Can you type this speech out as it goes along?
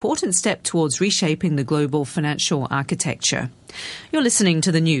Important step towards reshaping the global financial architecture. You're listening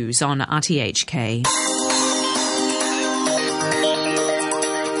to the news on RTHK.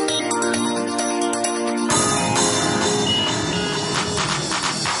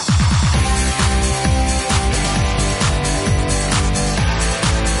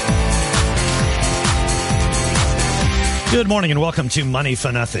 Good morning and welcome to Money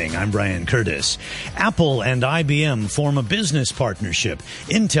for Nothing. I'm Brian Curtis. Apple and IBM form a business partnership.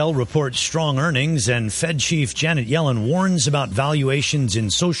 Intel reports strong earnings and Fed Chief Janet Yellen warns about valuations in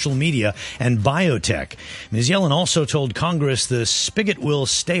social media and biotech. Ms. Yellen also told Congress the spigot will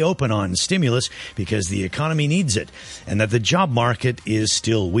stay open on stimulus because the economy needs it and that the job market is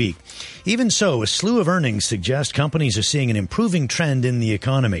still weak. Even so, a slew of earnings suggest companies are seeing an improving trend in the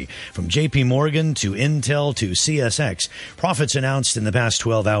economy. From JP Morgan to Intel to CSX, profits announced in the past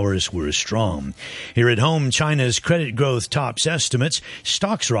 12 hours were strong. Here at home, China's credit growth tops estimates.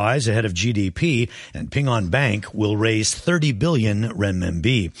 Stocks rise ahead of GDP, and Ping An Bank will raise 30 billion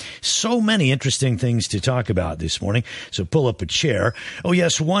renminbi. So many interesting things to talk about this morning, so pull up a chair. Oh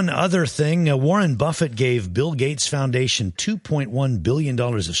yes, one other thing. Warren Buffett gave Bill Gates Foundation $2.1 billion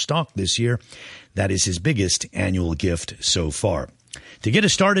of stock this year. That is his biggest annual gift so far. To get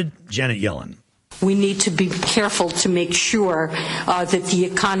us started, Janet Yellen. We need to be careful to make sure that the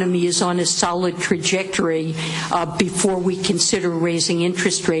economy is on a solid trajectory before we consider raising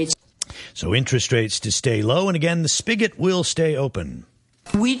interest rates. So interest rates to stay low, and again, the spigot will stay open.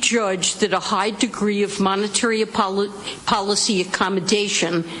 We judge that a high degree of monetary policy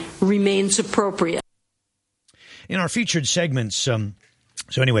accommodation remains appropriate. In our featured segments,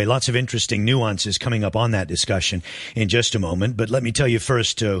 So anyway, lots of interesting nuances coming up on that discussion in just a moment. But let me tell you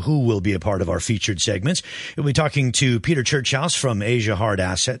first who will be a part of our featured segments. We'll be talking to Peter Churchhouse from Asia Hard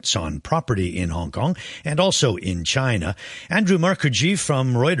Assets on property in Hong Kong and also in China. Andrew Mukherjee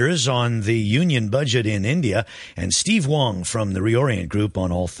from Reuters on the union budget in India. And Steve Wong from the Reorient Group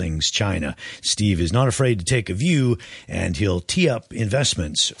on all things China. Steve is not afraid to take a view, and he'll tee up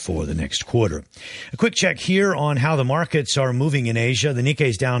investments for the next quarter. A quick check here on how the markets are moving in Asia. The Nikkei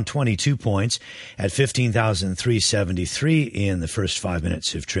is down 22 points at 15,373 in the first 5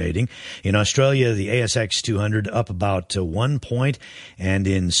 minutes of trading. In Australia, the ASX 200 up about 1 point, and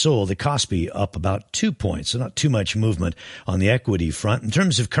in Seoul, the Kospi up about 2 points. So not too much movement on the equity front. In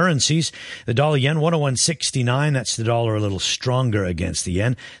terms of currencies, the dollar yen 101.69. That's the dollar a little stronger against the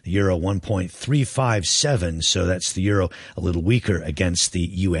yen. The euro 1.357. So that's the euro a little weaker against the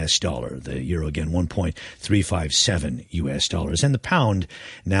U.S. dollar. The euro again 1.357 U.S. dollars, and the pound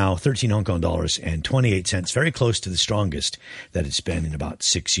now 13 Hong Kong dollars and 28 cents, very close to the strongest that it's been in about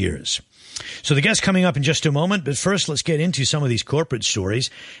 6 years. So the guest coming up in just a moment, but first let's get into some of these corporate stories.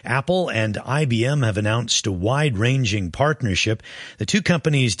 Apple and IBM have announced a wide-ranging partnership. The two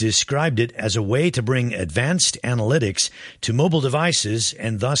companies described it as a way to bring advanced analytics to mobile devices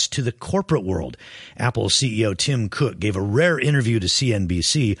and thus to the corporate world. Apple CEO Tim Cook gave a rare interview to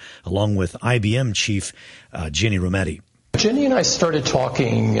CNBC along with IBM chief Ginni Rometty. Ginni and I started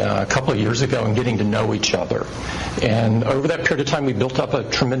talking a couple of years ago and getting to know each other. And over that period of time, we built up a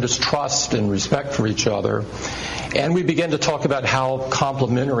tremendous trust and respect for each other. And we began to talk about how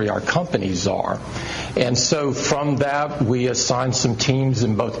complementary our companies are. And so from that, we assigned some teams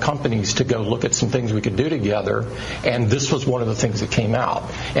in both companies to go look at some things we could do together. And this was one of the things that came out.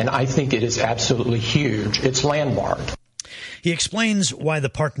 And I think it is absolutely huge. It's landmark. He explains why the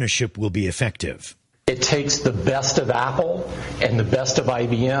partnership will be effective. It takes the best of Apple and the best of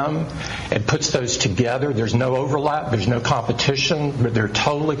IBM and puts those together. There's no overlap. There's no competition. But they're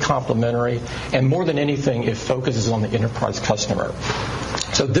totally complementary. And more than anything, it focuses on the enterprise customer.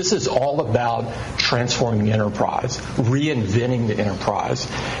 So this is all about transforming the enterprise, reinventing the enterprise,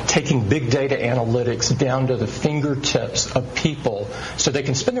 taking big data analytics down to the fingertips of people so they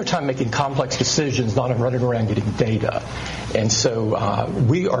can spend their time making complex decisions, not running around getting data. And so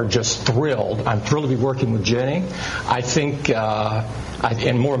we are just thrilled. I'm thrilled to be working with Ginni. I think,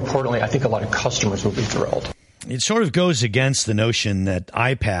 and more importantly, I think a lot of customers will be thrilled. It sort of goes against the notion that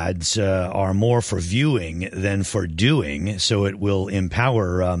iPads are more for viewing than for doing, so it will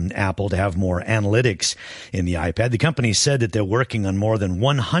empower Apple to have more analytics in the iPad. The company said that they're working on more than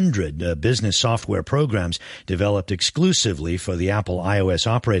 100 business software programs developed exclusively for the Apple iOS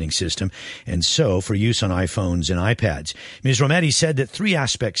operating system, and so for use on iPhones and iPads. Ms. Rometty said that three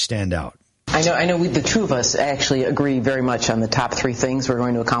aspects stand out. I know the two of us actually agree very much on the top three things we're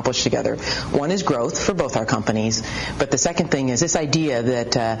going to accomplish together. One is growth for both our companies, but the second thing is this idea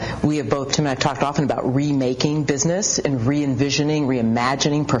that we have both, Tim and I have talked often about remaking business and re-envisioning,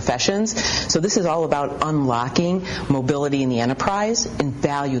 reimagining professions. So this is all about unlocking mobility in the enterprise and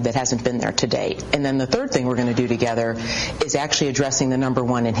value that hasn't been there to date. And then the third thing we're going to do together is actually addressing the number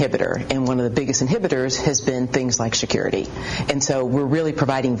one inhibitor. And one of the biggest inhibitors has been things like security. And so we're really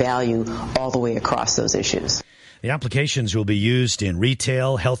providing value all the way across those issues. The applications will be used in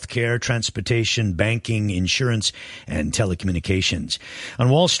retail, healthcare, transportation, banking, insurance, and telecommunications. On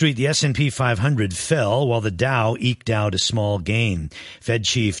Wall Street, the S&P 500 fell while the Dow eked out a small gain. Fed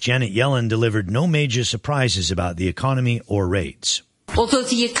Chief Janet Yellen delivered no major surprises about the economy or rates. Although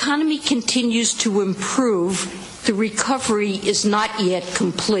the economy continues to improve, the recovery is not yet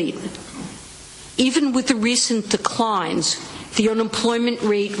complete. Even with the recent declines, the unemployment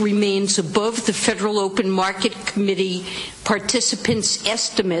rate remains above the Federal Open Market Committee participants'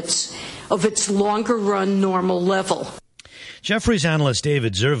 estimates of its longer-run normal level. Jefferies analyst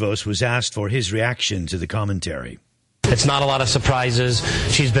David Zervos was asked for his reaction to the commentary. It's not a lot of surprises.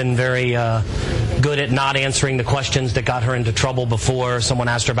 She's been very good at not answering the questions that got her into trouble before. Someone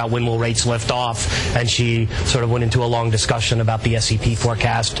asked her about when will rates lift off, and she sort of went into a long discussion about the SEP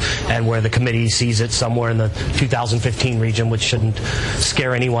forecast and where the committee sees it somewhere in the 2015 region, which shouldn't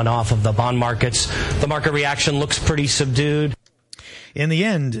scare anyone off of the bond markets. The market reaction looks pretty subdued. In the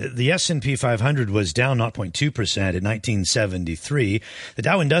end, the S&P 500 was down 0.2% in 1973. The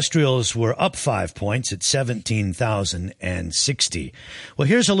Dow Industrials were up 5 points at 17,060. Well,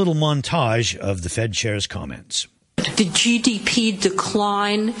 here's a little montage of the Fed chair's comments. The GDP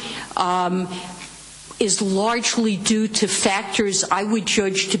decline is largely due to factors I would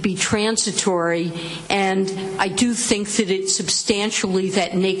judge to be transitory, and I do think that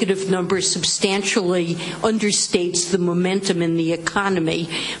that negative number substantially understates the momentum in the economy.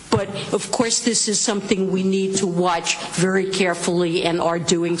 But, of course, this is something we need to watch very carefully and are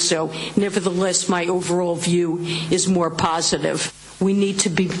doing so. Nevertheless, my overall view is more positive. We need to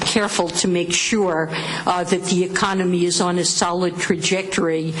be careful to make sure that the economy is on a solid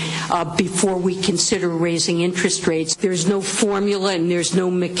trajectory before we consider raising interest rates. There's no formula and there's no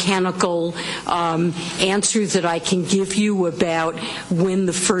mechanical answer that I can give you about when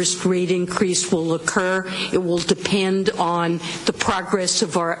the first rate increase will occur. It will depend on the progress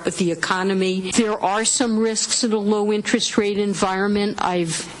of the economy. There are some risks in a low interest rate environment.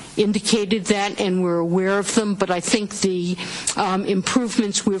 I've indicated that, and we're aware of them, but I think the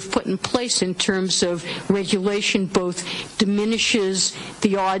improvements we've put in place in terms of regulation both diminishes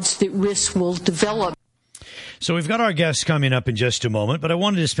the odds that risks will develop. So we've got our guests coming up in just a moment, but I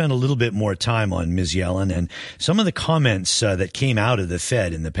wanted to spend a little bit more time on Ms. Yellen and some of the comments that came out of the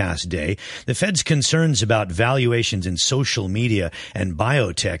Fed in the past day. The Fed's concerns about valuations in social media and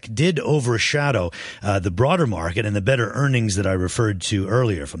biotech did overshadow the broader market and the better earnings that I referred to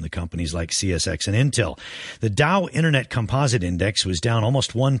earlier from the companies like CSX and Intel. The Dow Internet Composite Index was down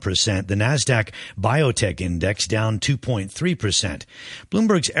almost 1%. The NASDAQ Biotech Index down 2.3%.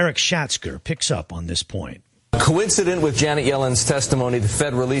 Bloomberg's Eric Schatzker picks up on this point. Coincident with Janet Yellen's testimony, the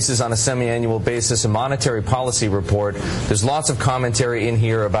Fed releases on a semi-annual basis a monetary policy report. There's lots of commentary in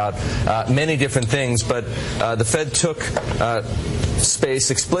here about many different things, but the Fed took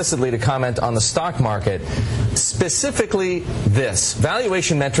space explicitly to comment on the stock market. Specifically this.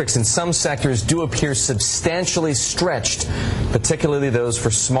 Valuation metrics in some sectors do appear substantially stretched, particularly those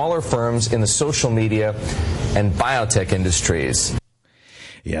for smaller firms in the social media and biotech industries.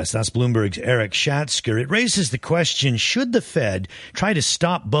 Yes, that's Bloomberg's Eric Schatzker. It raises the question, should the Fed try to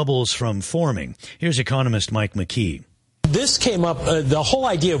stop bubbles from forming? Here's economist Mike McKee. This came up, the whole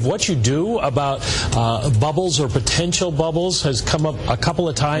idea of what you do about bubbles or potential bubbles has come up a couple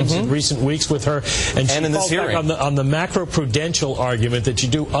of times in recent weeks with her. And she in this hearing. On the macro-prudential argument that you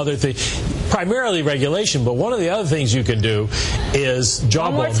do other things, primarily regulation, but one of the other things you can do is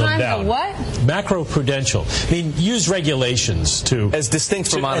jawbone them down. What? Macro-prudential. I mean, use regulations to... As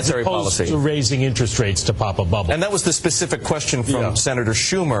distinct from monetary policy. As opposed to raising interest rates to pop a bubble. And that was the specific question from Senator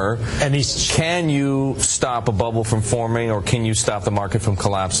Schumer. And can you stop a bubble from forming, or can you stop the market from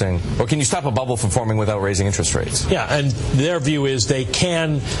collapsing, or can you stop a bubble from forming without raising interest rates? Yeah, and their view is they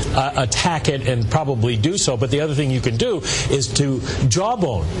can attack it and probably do so, but the other thing you can do is to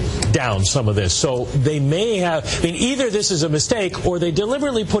jawbone down some of this. So they may have, either this is a mistake or they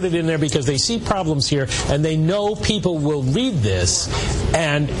deliberately put it in there because they see problems here and they know people will read this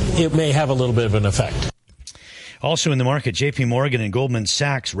and it may have a little bit of an effect. Also in the market, JP Morgan and Goldman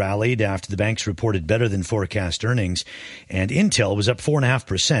Sachs rallied after the banks reported better than forecast earnings, and Intel was up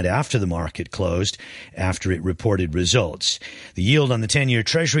 4.5% after the market closed after it reported results. The yield on the 10-year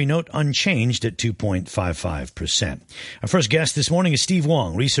Treasury note unchanged at 2.55%. Our first guest this morning is Steve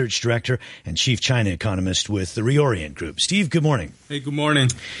Wong, Research Director and Chief China Economist with the Reorient Group. Steve, good morning. Hey, good morning.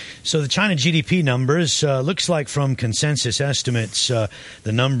 So the China GDP numbers, looks like from consensus estimates, the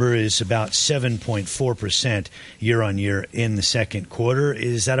number is about 7.4% year-on-year in the second quarter.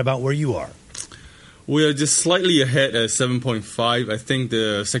 Is that about where you are? We are just slightly ahead at 7.5. I think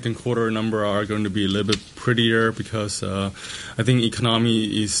the second quarter number are going to be a little bit prettier because I think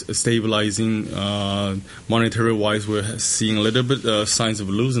economy is stabilizing. Monetary-wise, we're seeing a little bit signs of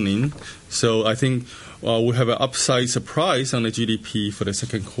loosening. So I think we have an upside surprise on the GDP for the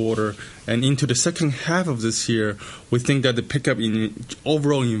second quarter. And into the second half of this year, we think that the pickup in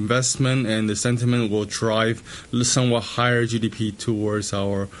overall investment and the sentiment will drive somewhat higher GDP towards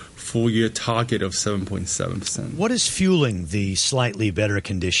our full-year target of 7.7%. What is fueling the slightly better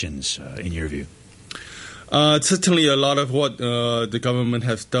conditions, in your view? Certainly a lot of what the government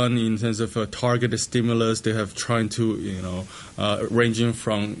has done in terms of targeted stimulus. They have tried to, ranging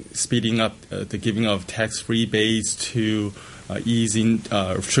from speeding up the giving of tax rebates to easing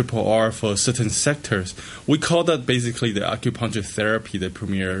triple R for certain sectors. We call that basically the acupuncture therapy that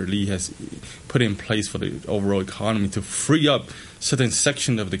Premier Lee has put in place for the overall economy to free up certain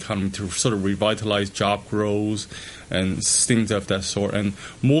sections of the economy to sort of revitalize job growth and things of that sort. And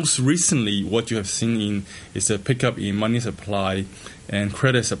most recently, what you have seen is a pickup in money supply and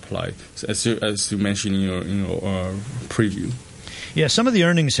credit supply, as you mentioned in your preview. Yeah, some of the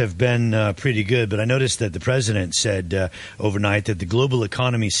earnings have been pretty good, but I noticed that the president said overnight that the global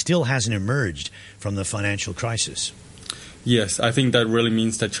economy still hasn't emerged from the financial crisis. Yes, I think that really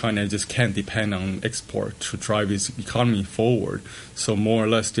means that China just can't depend on export to drive its economy forward. So more or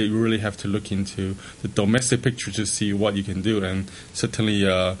less, they really have to look into the domestic picture to see what you can do. And certainly,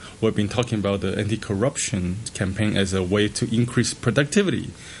 we've been talking about the anti-corruption campaign as a way to increase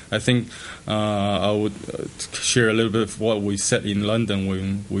productivity. I think I would share a little bit of what we said in London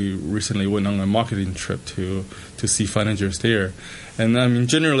when we recently went on a marketing trip to see financiers there. And I mean,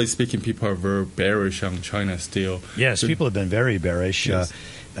 generally speaking, people are very bearish on China still. Yes, people have been very bearish. Yes.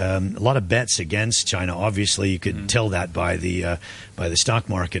 A lot of bets against China. Obviously, you could tell that by the stock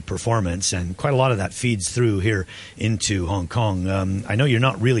market performance, and quite a lot of that feeds through here into Hong Kong. I know you're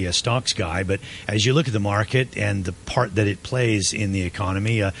not really a stocks guy, but as you look at the market and the part that it plays in the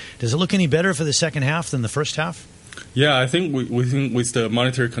economy, does it look any better for the second half than the first half? Yeah, I think we think with the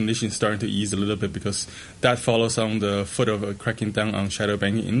monetary conditions starting to ease a little bit, because that follows on the foot of cracking down on shadow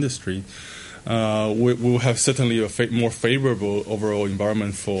banking industry. We will have certainly a more favorable overall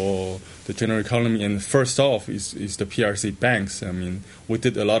environment for the general economy. And first off is the PRC banks. I mean, we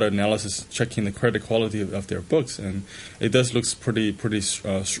did a lot of analysis checking the credit quality of their books, and it does look pretty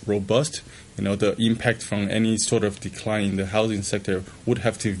robust. You know, the impact from any sort of decline in the housing sector would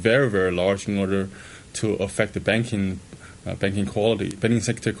have to be very, very large in order to affect the banking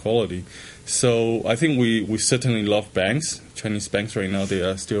sector quality. So I think we certainly love banks. Chinese banks right now, they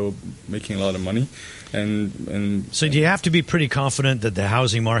are still making a lot of money. And so do you have to be pretty confident that the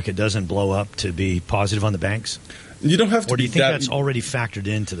housing market doesn't blow up to be positive on the banks? You don't have to. Or do you think that's already factored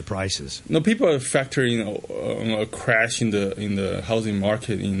into the prices? No, people are factoring a crash in the housing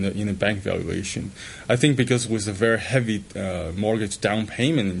market in the bank valuation. I think because with a very heavy mortgage down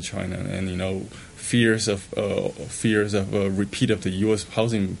payment in China, and fears of a repeat of the U.S.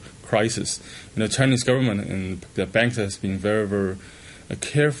 housing crisis, the Chinese government and the banks has been very, very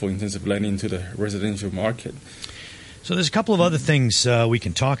careful in terms of lending to the residential market. So there's a couple of other things we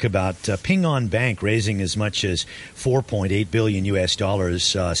can talk about. Ping An Bank raising as much as $4.8 billion U.S.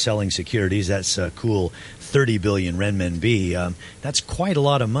 Selling securities. That's a cool 30 billion renminbi. That's quite a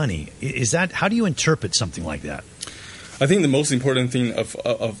lot of money. How do you interpret something like that? I think the most important thing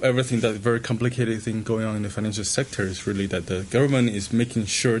of everything, that very complicated thing going on in the financial sector, is really that the government is making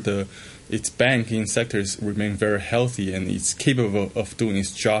sure its banking sectors remain very healthy and it's capable of doing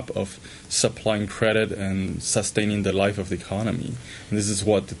its job of supplying credit and sustaining the life of the economy. And this is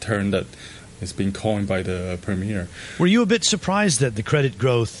what the term that is being coined by the Premier. Were you a bit surprised that the credit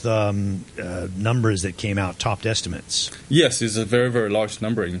growth numbers that came out topped estimates? Yes, it's a very, very large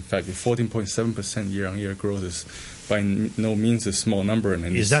number. In fact, 14.7% year-on-year growth is by no means a small number.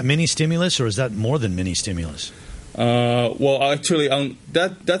 Is that mini stimulus, or is that more than mini stimulus? Well, actually,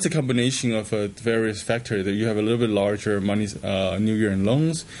 that's a combination of various factors. You have a little bit larger money, New Year in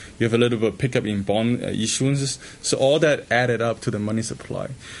loans. You have a little bit pickup in bond issuances. So all that added up to the money supply.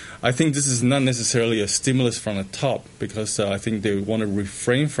 I think this is not necessarily a stimulus from the top because I think they want to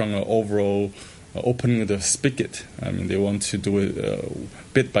refrain from an overall opening the spigot. I mean, they want to do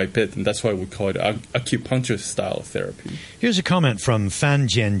it bit by bit, and that's why we call it acupuncture-style therapy. Here's a comment from Fan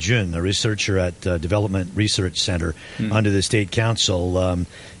Jianjun, a researcher at Development Research Center under the State Council,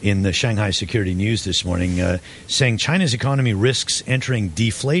 in the Shanghai Security News this morning, saying China's economy risks entering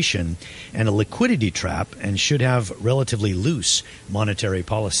deflation and a liquidity trap and should have relatively loose monetary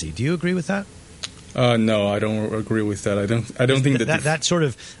policy. Do you agree with that? No, I don't agree with that. I don't think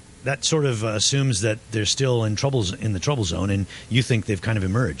that sort of assumes that they're still in the trouble zone, and you think they've kind of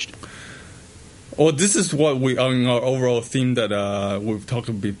emerged. Well, this is what our overall theme that we've talked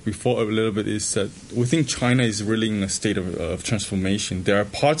about before a little bit is that we think China is really in a state of transformation. There are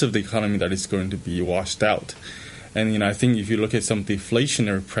parts of the economy that is going to be washed out. And I think if you look at some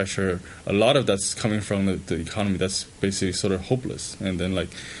deflationary pressure, a lot of that's coming from the economy that's basically sort of hopeless. And then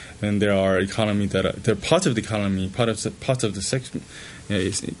there are there are parts of the economy, parts of the section,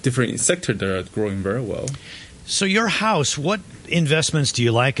 different sectors that are growing very well. So your house, what investments do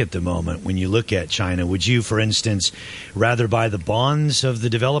you like at the moment when you look at China? Would you, for instance, rather buy the bonds of the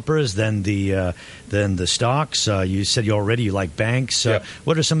developers than the stocks? You said you like banks. Yeah.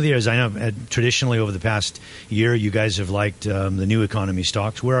 What are some of the areas? I know traditionally over the past year you guys have liked the new economy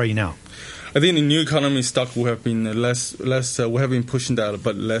stocks. Where are you now? I think the new economy stock we have been less. We have been pushing that,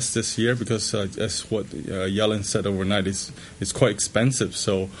 but less this year because, as what Yellen said overnight, it's quite expensive.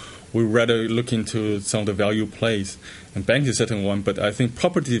 So we rather look into some of the value plays, and banks is certainly one. But I think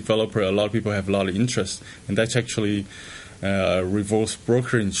property developer, a lot of people have a lot of interest, and that's actually reverse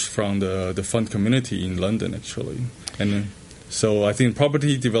brokerage from the fund community in London, actually, and. So I think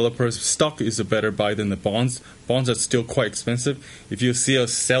property developers' stock is a better buy than the bonds. Bonds are still quite expensive. If you see a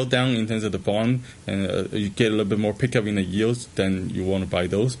sell down in terms of the bond and you get a little bit more pickup in the yields, then you want to buy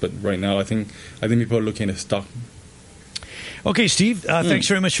those. But right now, I think people are looking at stock. Okay, Steve, thanks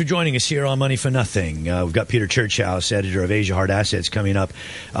very much for joining us here on Money for Nothing. We've got Peter Churchhouse, editor of Asia Hard Assets, coming up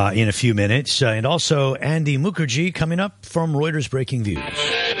in a few minutes. And also Andy Mukherjee coming up from Reuters Breaking Views.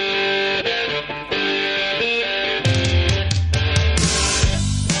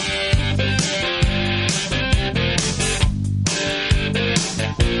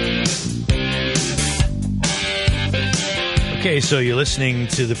 Okay, so you're listening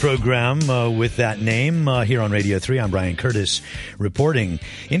to the program with that name here on Radio 3. I'm Brian Curtis reporting.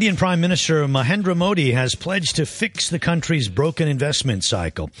 Indian Prime Minister Mahendra Modi has pledged to fix the country's broken investment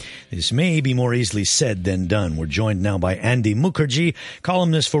cycle. This may be more easily said than done. We're joined now by Andy Mukherjee,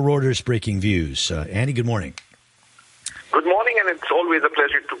 columnist for Reuters Breaking Views. Andy, good morning. Good morning, and it's always a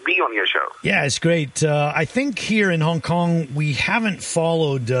pleasure to be on your show. Yeah, it's great. I think here in Hong Kong, we haven't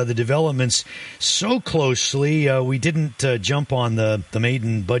followed the developments so closely. We didn't jump on the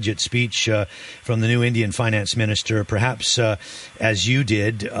maiden budget speech from the new Indian finance minister, perhaps as you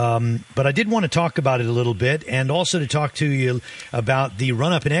did. But I did want to talk about it a little bit, and also to talk to you about the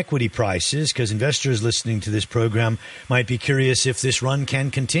run-up in equity prices, because investors listening to this program might be curious if this run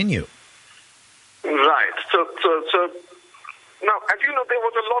can continue. Right. So now, as you know, there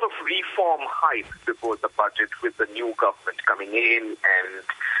was a lot of reform hype before the budget, with the new government coming in and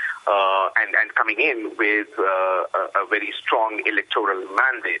coming in with a very strong electoral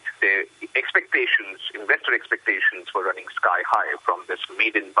mandate. The investor expectations were running sky high from this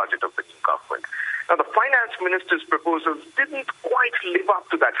maiden budget of the new government. Now, the finance minister's proposals didn't quite live up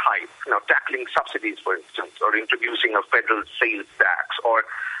to that hype. Tackling subsidies, for instance, or introducing a federal sales tax, or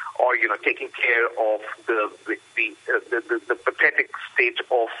taking care of the pathetic state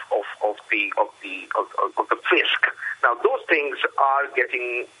of the fisc. Now, those things are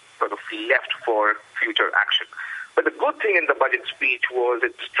getting sort of left for future action. But the good thing in the budget speech was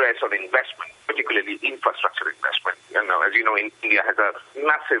its stress on investment, particularly infrastructure investment. As you know, India has a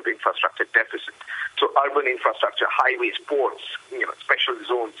massive infrastructure deficit. So urban infrastructure, highways, ports, special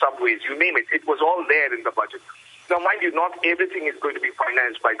zones, subways, you name it, it was all there in the budget. Now, mind you, not everything is going to be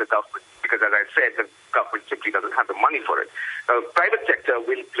financed by the government because, as I said, the government simply doesn't have the money for it. Private sector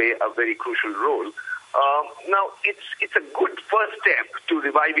will play a very crucial role. Now, it's a good first step to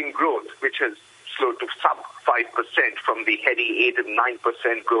reviving growth, which has slowed to sub 5% from the heady 8 and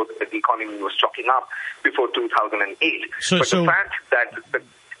 9% growth that the economy was chalking up before 2008. The fact that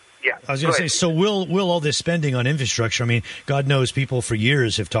Yeah. I was going to say, so will all this spending on infrastructure? I mean, God knows people for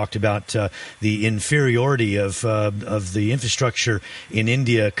years have talked about the inferiority of the infrastructure in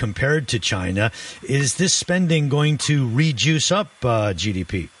India compared to China. Is this spending going to rejuice up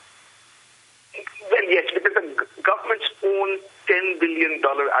GDP? Well, yes, because the government's own $10 billion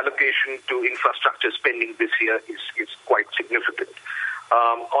allocation to infrastructure spending this year is quite significant.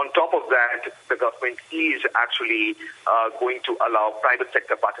 On top of that, the government is actually going to allow private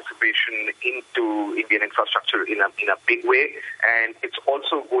sector participation into Indian infrastructure in a big way, and it's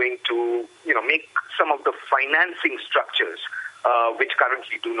also going to, make some of the financing structures which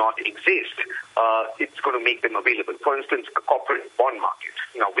currently do not exist. It's going to make them available. For instance, a corporate bond market,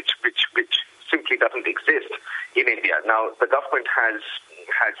 which simply doesn't exist in India. Now, the government has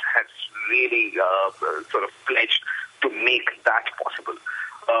really sort of pledged to make that possible.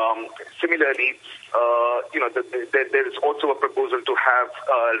 Similarly, there is also a proposal to have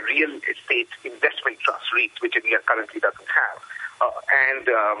real estate investment trust REITs, which India currently doesn't have, and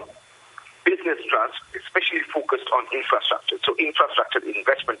business trusts, especially focused on infrastructure. So, infrastructure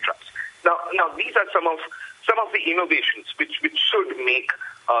investment trusts. Now these are some of the innovations which should make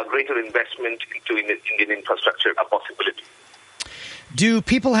greater investment into Indian infrastructure a possibility. Do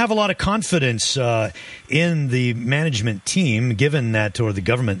people have a lot of confidence in the management team, given that, or the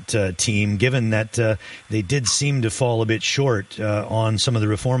government team, given that they did seem to fall a bit short on some of the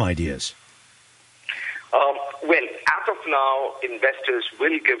reform ideas? Well, as of now, investors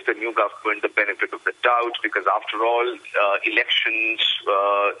will give the new government the benefit of the doubt because, after all, the election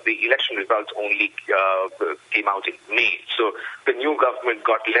results only came out in May. So the new government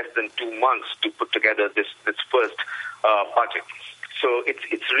got less than 2 months to put together this first budget. So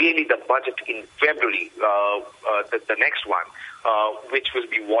it's really the budget in February, the next one, which will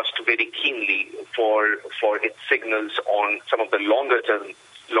be watched very keenly for its signals on some of the longer term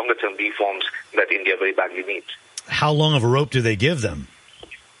reforms that India very badly needs. How long of a rope do they give them?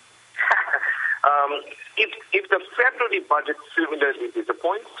 If the February budget similarly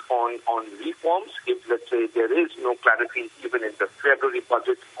disappoints on reforms, if, let's say, there is no clarity even in the February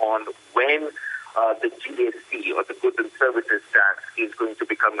budget on when the GST, or the goods and services tax, is going to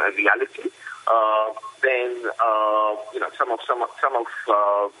become a reality, then some of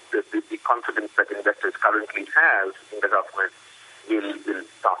the confidence that investors currently have in the government will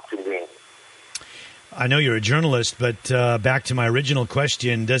start to wane. I know you're a journalist, but back to my original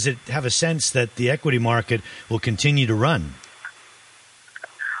question, does it have a sense that the equity market will continue to run?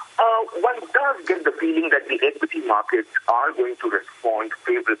 One does get the feeling that the equity markets are going to respond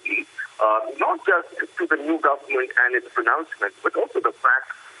favorably, not just to the new government and its pronouncement, but also the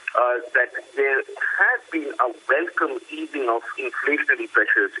fact that there has been a welcome easing of inflationary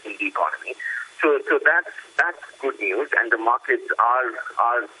pressures in the economy. So that's good news, and the markets are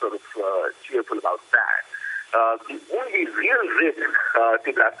sort of cheerful about that. The only real risk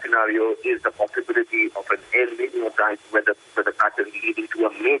to that scenario is the possibility of an El Niño type weather pattern leading to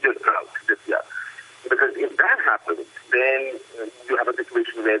a major drought this year. Because if that happens, then you have a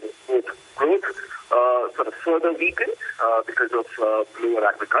situation where both growth sort of further weakens because of lower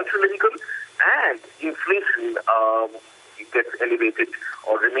agricultural income, and inflation gets elevated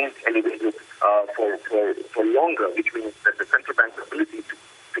or remains elevated for longer, which means that the central bank's ability to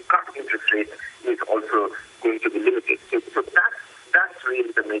cut interest rates is also going to be limited. So that's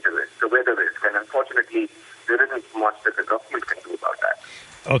really the major risk, the weather risk, and unfortunately there isn't much that the government can do about that.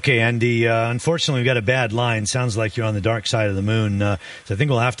 Okay, Andy, unfortunately we've got a bad line. Sounds like you're on the dark side of the moon, so I think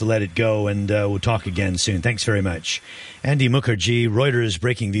we'll have to let it go, and we'll talk again soon. Thanks very much. Andy Mukherjee, Reuters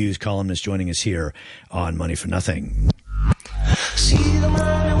Breaking Views columnist, joining us here on Money for Nothing. See the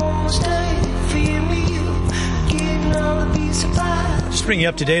money won't stay, fear me, getting all the peace supply. Just bring you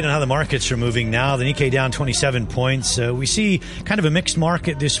up to date on how the markets are moving now. The Nikkei down 27 points. We see kind of a mixed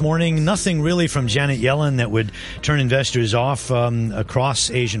market this morning. Nothing really from Janet Yellen that would turn investors off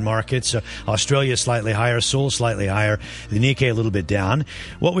across Asian markets. Australia slightly higher, Seoul slightly higher, the Nikkei a little bit down.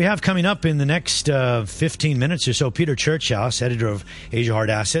 What we have coming up in the next 15 minutes or so, Peter Churchhouse, editor of Asia Hard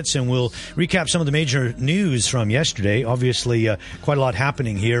Assets, and we'll recap some of the major news from yesterday. Obviously, quite a lot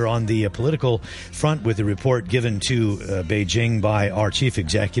happening here on the political front with the report given to Beijing by our chief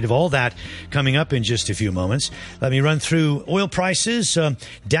executive. All that coming up in just a few moments. Let me run through oil prices.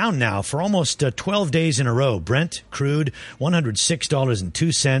 Down now for almost 12 days in a row. Brent crude $106.02.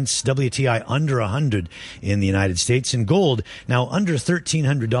 WTI under $100 in the United States. And gold now under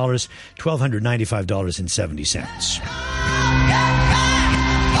 $1,300, $1,295.70.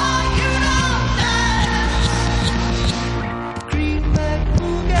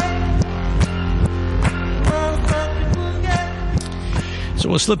 So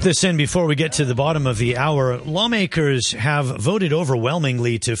we'll slip this in before we get to the bottom of the hour. Lawmakers have voted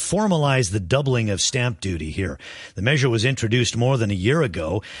overwhelmingly to formalize the doubling of stamp duty here. The measure was introduced more than a year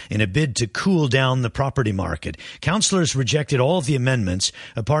ago in a bid to cool down the property market. Councillors rejected all of the amendments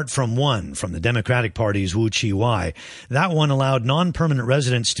apart from one from the Democratic Party's Wu Chi-wai. That one allowed non-permanent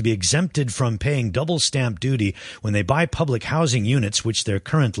residents to be exempted from paying double stamp duty when they buy public housing units which they're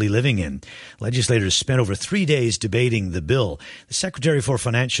currently living in. Legislators spent over 3 days debating the bill. The Secretary for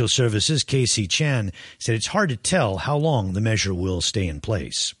Financial Services, Casey Chan, said it's hard to tell how long the measure will stay in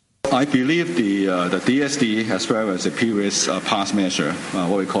place. I believe the DSD as well as the previous past measure,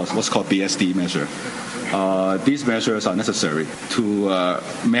 what's called BSD measure, these measures are necessary to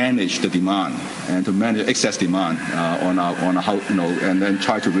manage the demand and to manage excess demand on a house, and then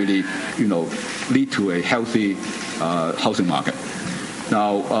try to really, lead to a healthy housing market.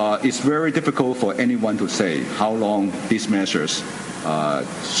 Now, it's very difficult for anyone to say how long these measures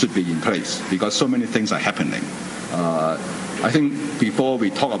should be in place because so many things are happening. I think before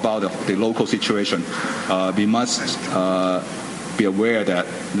we talk about the local situation, we must be aware that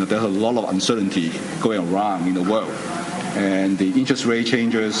there's a lot of uncertainty going around in the world, and the interest rate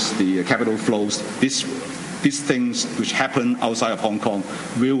changes, the capital flows, these things which happen outside of Hong Kong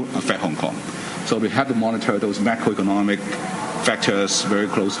will affect Hong Kong. So we have to monitor those macroeconomic factors very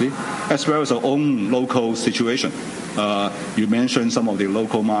closely, as well as our own local situation. You mentioned some of the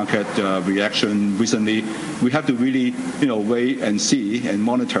local market reaction recently. We have to really, wait and see and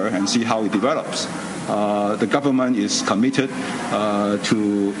monitor and see how it develops. The government is committed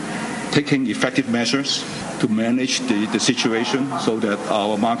to taking effective measures to manage the situation so that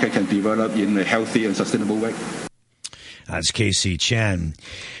our market can develop in a healthy and sustainable way. That's Casey Chan.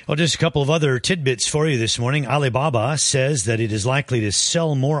 Well, just a couple of other tidbits for you this morning. Alibaba says that it is likely to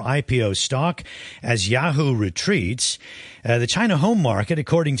sell more IPO stock as Yahoo retreats. The China home market,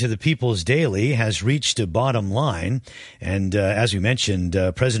 according to the People's Daily, has reached a bottom line. And as we mentioned,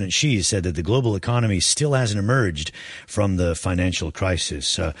 President Xi said that the global economy still hasn't emerged from the financial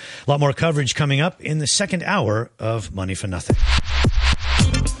crisis. A lot more coverage coming up in the second hour of Money for Nothing.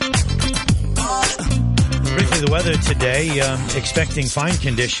 Briefly, the weather today, expecting fine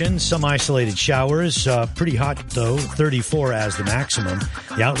conditions, some isolated showers, pretty hot though, 34 as the maximum.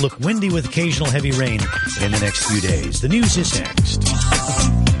 The outlook windy with occasional heavy rain in the next few days. The news is next.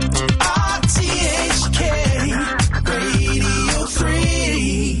 RTHK Radio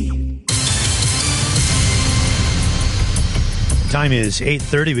 3. Time is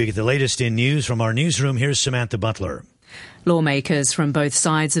 8:30. We get the latest in news from our newsroom. Here's Samantha Butler. Lawmakers from both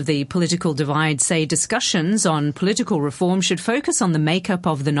sides of the political divide say discussions on political reform should focus on the makeup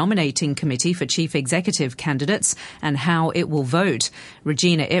of the nominating committee for chief executive candidates and how it will vote.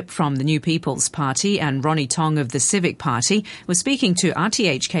 Regina Ip from the New People's Party and Ronnie Tong of the Civic Party were speaking to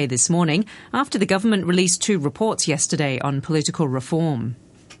RTHK this morning after the government released 2 reports yesterday on political reform.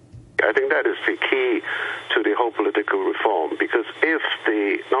 I think that is the key to the whole political reform, because if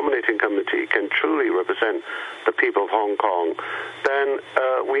the nominating committee can truly represent the people of Hong Kong, then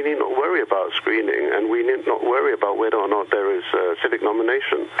we need not worry about screening, and we need not worry about whether or not there is a civic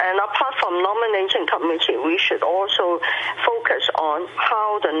nomination. And apart from nominating committee, we should also focus on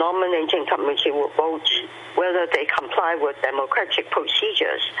how the nominating committee will vote, whether they comply with democratic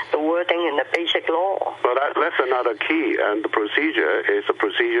procedures, the wording in the basic law. Well, that's another key, and the procedure is a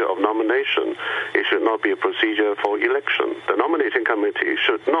procedure of nomination. It should not be a procedure for election. The nominating committee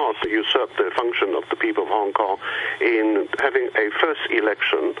should not usurp the function of the people of Hong Kong in having a first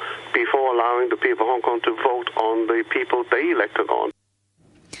election before allowing the people of Hong Kong to vote on the people they elected on.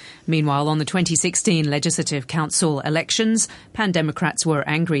 Meanwhile, on the 2016 Legislative Council elections, Pan-Democrats were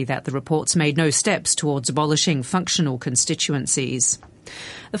angry that the reports made no steps towards abolishing functional constituencies.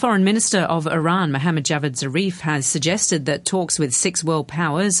 The Foreign Minister of Iran, Mohammad Javad Zarif, has suggested that talks with 6 world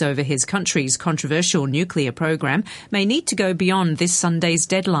powers over his country's controversial nuclear program may need to go beyond this Sunday's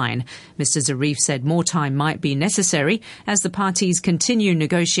deadline. Mr. Zarif said more time might be necessary as the parties continue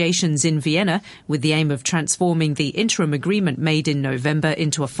negotiations in Vienna with the aim of transforming the interim agreement made in November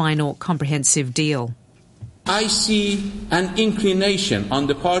into a final comprehensive deal. I see an inclination on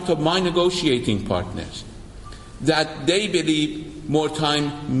the part of my negotiating partners that they believe more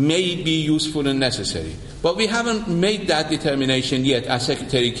time may be useful and necessary. But we haven't made that determination yet, as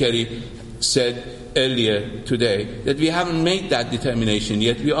Secretary Kerry said earlier today, that we haven't made that determination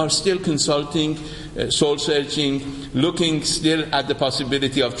yet. We are still consulting, soul-searching, looking still at the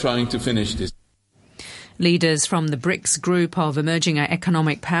possibility of trying to finish this. Leaders from the BRICS group of emerging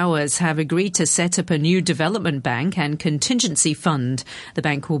economic powers have agreed to set up a new development bank and contingency fund. The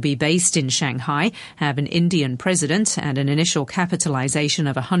bank will be based in Shanghai, have an Indian president and an initial capitalization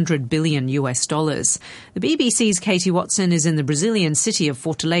of $100 billion. The BBC's Katie Watson is in the Brazilian city of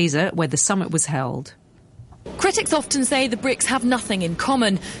Fortaleza, where the summit was held. Critics often say the BRICS have nothing in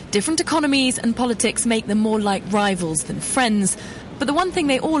common. Different economies and politics make them more like rivals than friends. But the one thing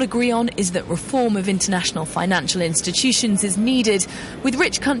they all agree on is that reform of international financial institutions is needed, with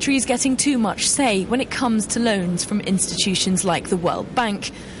rich countries getting too much say when it comes to loans from institutions like the World Bank.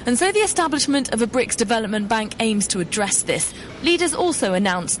 And so the establishment of a BRICS development bank aims to address this. Leaders also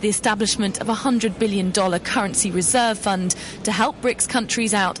announced the establishment of a $100 billion currency reserve fund to help BRICS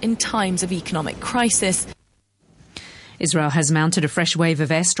countries out in times of economic crisis. Israel has mounted a fresh wave of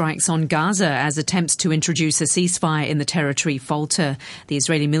airstrikes on Gaza as attempts to introduce a ceasefire in the territory falter. The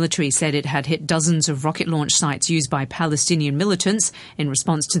Israeli military said it had hit dozens of rocket launch sites used by Palestinian militants in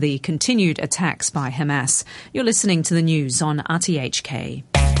response to the continued attacks by Hamas. You're listening to the news on RTHK.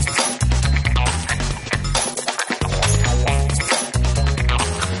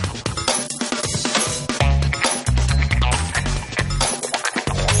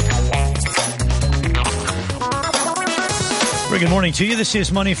 Good morning to you. This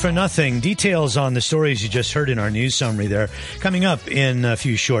is Money for Nothing. Details on the stories you just heard in our news summary there coming up in a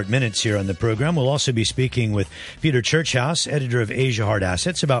few short minutes here on the program. We'll also be speaking with Peter Churchhouse, editor of Asia Hard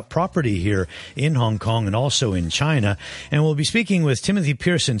Assets, about property here in Hong Kong and also in China. And we'll be speaking with Timothy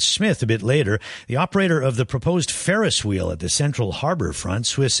Pearson-Smith a bit later, the operator of the proposed Ferris wheel at the Central Harbour Front.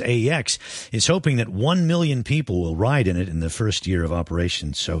 Swiss AEX is hoping that 1 million people will ride in it in the first year of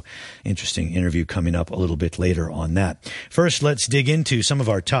operation. So interesting interview coming up a little bit later on that. First, let's dig into some of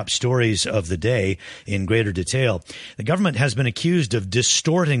our top stories of the day in greater detail. The government has been accused of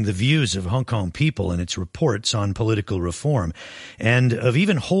distorting the views of Hong Kong people in its reports on political reform, and of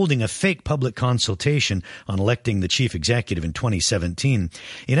even holding a fake public consultation on electing the chief executive in 2017.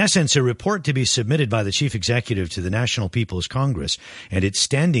 In essence, a report to be submitted by the chief executive to the National People's Congress and its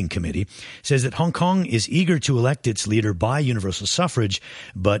standing committee says that Hong Kong is eager to elect its leader by universal suffrage,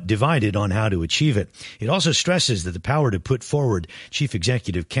 but divided on how to achieve it. It also stresses that the power to put forward chief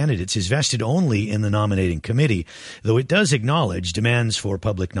executive candidates is vested only in the nominating committee, though it does acknowledge demands for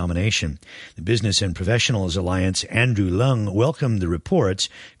public nomination. The Business and Professionals Alliance, Andrew Leung, welcomed the reports,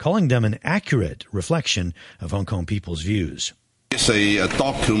 calling them an accurate reflection of Hong Kong people's views. It's a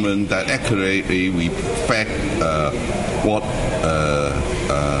document that accurately reflects what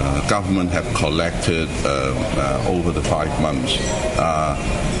government have collected over the 5 months.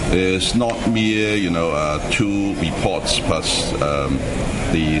 It's not mere, 2 reports plus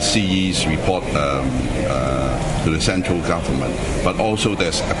the CE's report to the central government, but also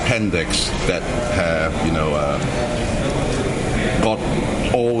there's appendix that have, got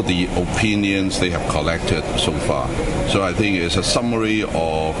all the opinions they have collected so far. So I think it's a summary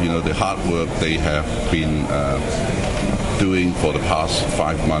of, the hard work they have been doing for the past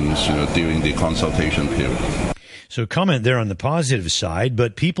 5 months, during the consultation period. So comment there on the positive side,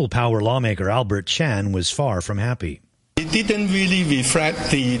 but People Power lawmaker Albert Chan was far from happy. It didn't really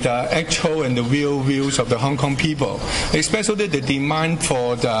reflect the actual and the real views of the Hong Kong people, especially the demand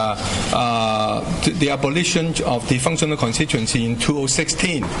for the abolition of the functional constituency in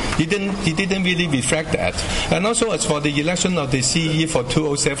 2016. It didn't really reflect that. And also as for the election of the CE for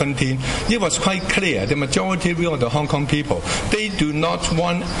 2017, it was quite clear, the majority view of the Hong Kong people, they do not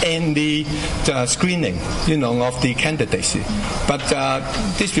want any screening, of the candidacy. But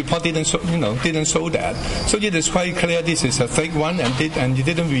this report didn't show that. So it is quite clear this is a fake one, and it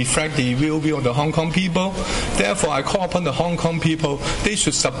didn't reflect the real view of the Hong Kong people. Therefore, I call upon the Hong Kong people, they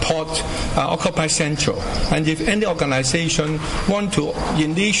should support Occupy Central. And if any organization want to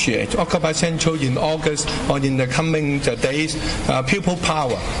initiate Occupy Central in August or in the coming days, People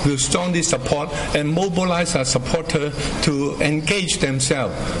Power will strongly support and mobilize a supporter to engage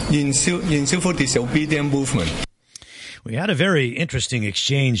themselves in civil disobedience movement. We had a very interesting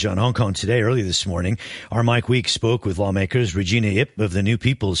exchange on Hong Kong Today early this morning. Our Mike Weeks spoke with lawmakers Regina Ip of the New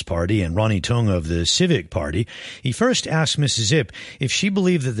People's Party and Ronnie Tung of the Civic Party. He first asked Mrs. Ip if she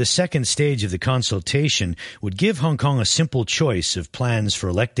believed that the second stage of the consultation would give Hong Kong a simple choice of plans for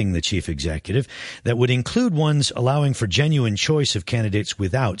electing the chief executive that would include ones allowing for genuine choice of candidates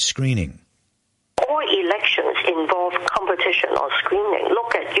without screening. All elections involve competition or screening.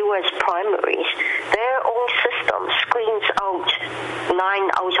 Look at U.S. primaries. Their own system screens out 9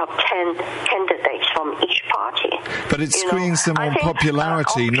 out of 10 candidates from each party. But it screens them on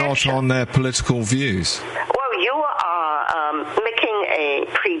popularity, not on their political views. Well, you are making a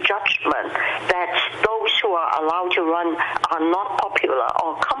prejudgment that those run are not popular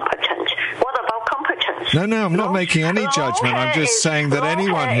or competent. What about competence? No, I'm not making any judgment. I'm just saying that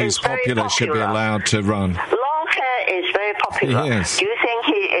anyone who's popular should be allowed to run. Long hair is very popular. Yes. Do you think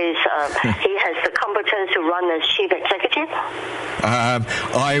he has the competence to run as chief executive?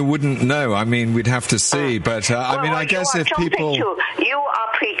 I wouldn't know. I mean, we'd have to see. But I guess if people... You are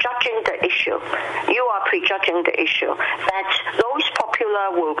prejudging the issue. That those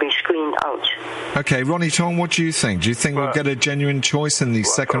popular will be screened out. Okay, Ronnie Tong, what do you think? Do you think we'll get a genuine choice in the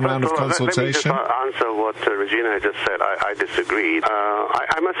second round of consultation? Let me just answer what Regina just said. I disagree.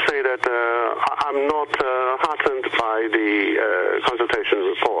 I must say that I'm not heartened by the consultation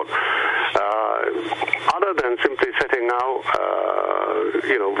report. Other than simply setting out,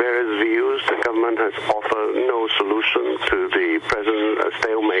 various views, the government has offered no solution to the present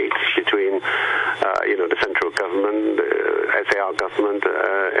stalemate between, the central government, the SAR government,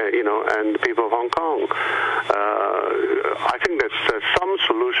 and the people of Hong Kong. I think that some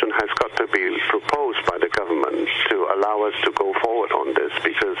solution has got to be proposed by the government to allow us to go forward on this,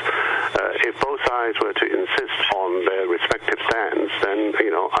 because if both sides were to insist on their respective stands, then,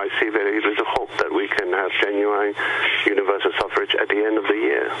 I see very little hope that we can have genuine universal suffrage at the end of the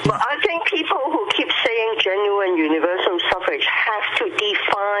year. But I think people who keep saying genuine universal suffrage have to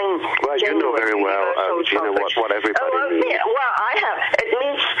define you know very well, Regina, what everybody means. Well, I have. It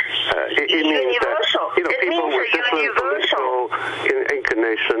means universal. People with different political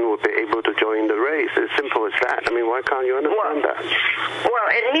inclination would be able to join the race. It's simple as that. I mean, why can't you understand that? Well,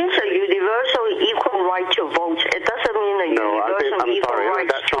 it means a universal equal right to vote. It doesn't mean a universal equal right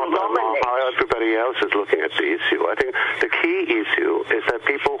to nominate. How everybody else is looking at the issue. I think the key issue is that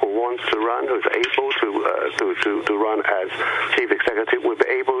people who want to run, who's able to run as chief executive, will be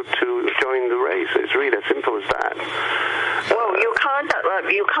able to join the race. It's really as simple as that. Well, you can't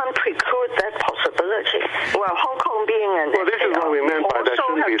preclude that possibility. Well, Hong Kong being an this is what we meant by there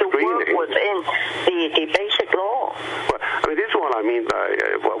shouldn't be screening. Within the basic law. Well, this is what I mean by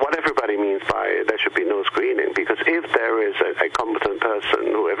what everybody means by there should be no screening. Because if there is a competent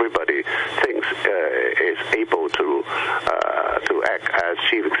person who everybody thinks is able to act as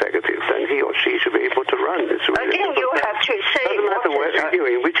chief executive, then he or she should be able to run. It's really again, you have to say doesn't matter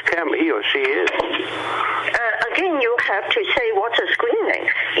in which camp he or she is. Again, you have to say what's a screening.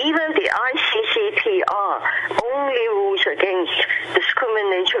 Even the ICCPR only rules against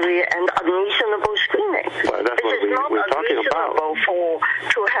discriminatory and unreasonable screening. Well, that's what we're talking about.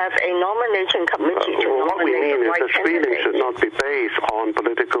 To have a nominating committee to what we nominate mean the is right the screening candidate. should not be based on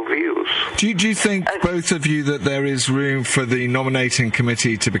political views. Do you think, both of you, that there is room for the nominating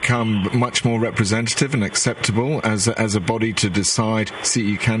committee to become much more representative and acceptable as a body to decide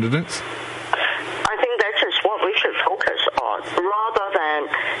CE candidates? I think that is what we should focus on, rather than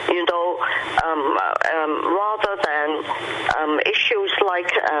issues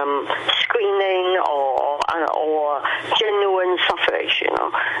like screening or genuine suffrage.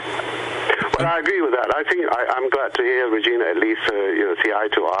 Well, I agree with that. I think I'm glad to hear Regina at least see eye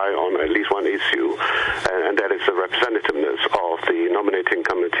to eye on at least one issue, and that is the representativeness of the nominating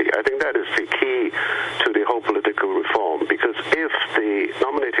committee. I think that is the key to the whole political reform, because if the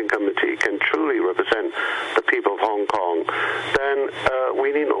nominating committee can truly represent the people of Hong Kong, then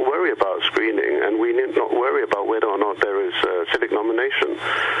we need not worry about screening, and we need not worry about whether or not there is civic nomination.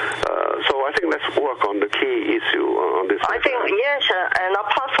 So I think let's work on the key issue on this. I think, yes, and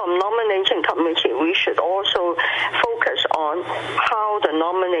apart from nominating committee, we should also focus on how the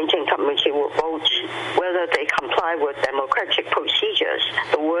nominating committee will vote, whether they comply with democratic procedures,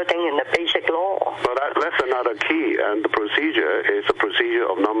 the wording in the basic law. Well, that's another key, and the procedure is a procedure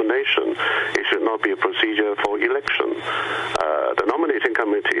of nomination. It should not be a procedure for election. The nominating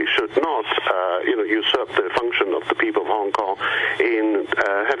committee should not, usurp the function of the people of Hong Kong in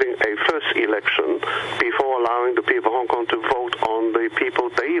having a first election before allowing the people of Hong Kong to vote on the people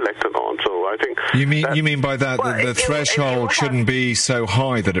they elected on. So I think you mean by that the threshold shouldn't be so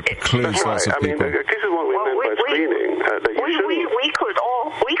high that it precludes lots of people. This is what we meant by screening. We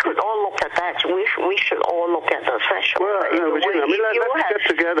could all look at that. We should all look at the threshold. Well, Regina, let's get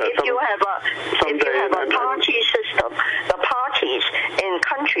together. If you have a party system, the parties in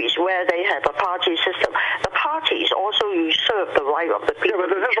countries where they have a party system, the parties also usurp the right of the people. Yeah,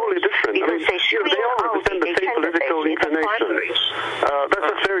 but that's totally different. Because they all represent the same political inclination.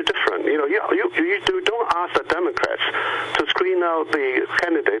 That's very different. You don't ask the Democrats to screen out the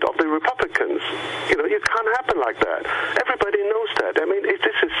candidate of the Republicans. It can't happen like that. Everybody knows that. I mean,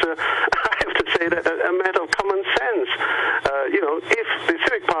 this is, I have to say that a matter of common sense. If the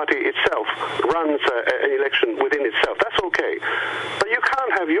Civic Party itself runs an election within itself, that's okay. But you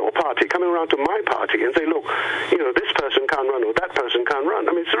can't have your party coming around to my party and say, look, this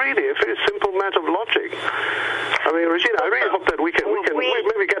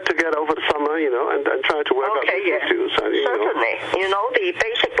and try to work out these issues. Certainly. The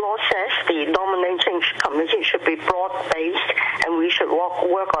basic law says the nominating committee should be broad-based, and we should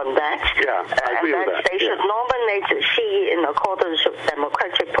work on that. Yeah, I agree with that. They should nominate the CE in accordance with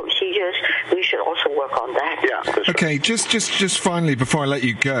democratic procedures. We should also work on that. Yeah, that's okay, right. Just finally, before I let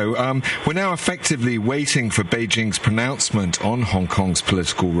you go, we're now effectively waiting for Beijing's pronouncement on Hong Kong's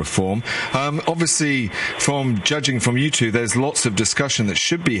political reform. Obviously, judging from you two, there's lots of discussion that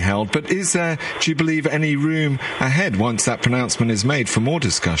should be held, but is there, do you believe, any room ahead once that pronouncement is made for more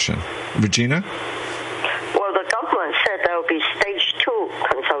discussion? Regina? Well, the government said there will be stage 2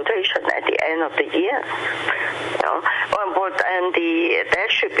 consultation at the end of the year. There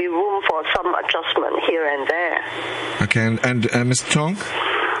should be room for some adjustment here and there. Okay, and Mr. Tong?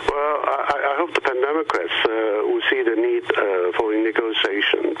 Well, I hope the Pan-Democrats will see the need for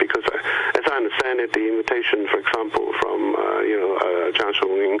negotiation, because as I understand it, the invitation, for example, from Zhang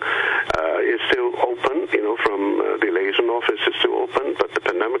Shouning is still open. From the liaison office is still open, but the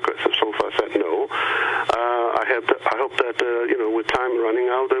Pan-Democrats have so far said no. I hope that with time running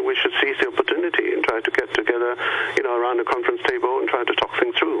out, that we should seize the opportunity and try to get together, around the conference table and try to talk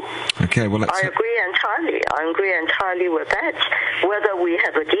things through. Okay, well, I agree entirely with that. Whether we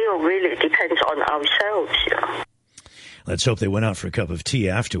have a deal really depends on ourselves. Let's hope they went out for a cup of tea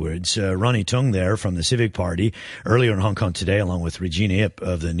afterwards. Ronnie Tung there from the Civic Party, earlier in Hong Kong today, along with Regina Ip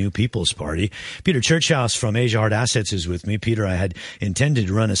of the New People's Party. Peter Churchhouse from Asia Hard Assets is with me. Peter, I had intended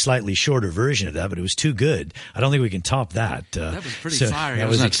to run a slightly shorter version of that, but it was too good. I don't think we can top that. That was pretty fiery. That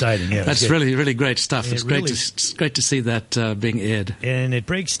was exciting. Yeah, that's really, really great stuff. It's great to see that being aired. And it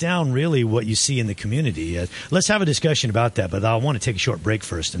breaks down really what you see in the community. Let's have a discussion about that, but I want to take a short break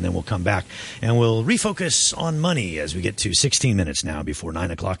first, and then we'll come back and we'll refocus on money as we get to 16 minutes now before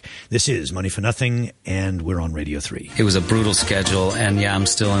 9 o'clock. This is Money for Nothing, and we're on Radio 3. It was a brutal schedule, and I'm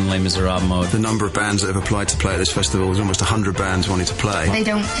still in Les Miserables mode. The number of bands that have applied to play at this festival is almost 100 bands wanting to play. They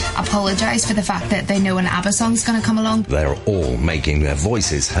don't apologise for the fact that they know an ABBA song's going to come along. They're all making their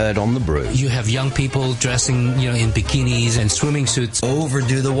voices heard on the brew. You have young people dressing, in bikinis and swimming suits.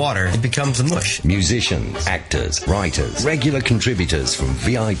 Overdo the water, it becomes mush. Musicians, actors, writers, regular contributors from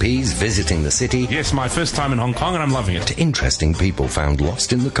VIPs visiting the city. Yes, my first time in Hong Kong, and I'm loving it. To interesting people found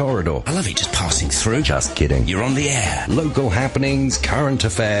lost in the corridor. I love it, just passing through. Just kidding. You're on the air. Local happenings, current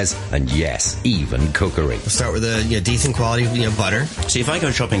affairs, and yes, even cookery. We'll start with a decent quality butter. See, if I go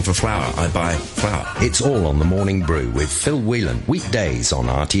shopping for flour, I buy flour. It's all on the Morning Brew with Phil Whelan, weekdays on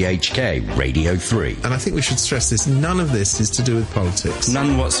RTHK Radio 3. And I think we should stress this, none of this is to do with politics.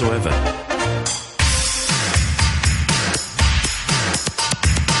 None whatsoever.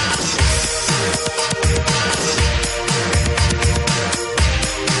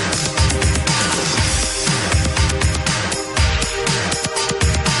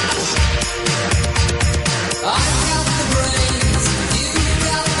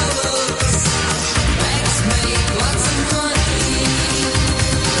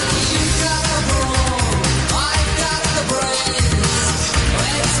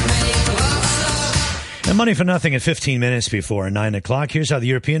 Money for Nothing at 15 minutes before 9 o'clock. Here's how the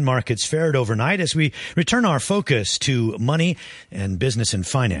European markets fared overnight as we return our focus to money and business and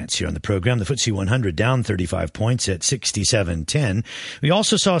finance here on the program. The FTSE 100 down 35 points at 67.10. We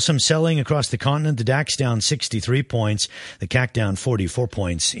also saw some selling across the continent. The DAX down 63 points. The CAC down 44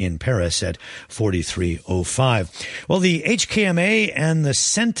 points in Paris at 43.05. Well, the HKMA and the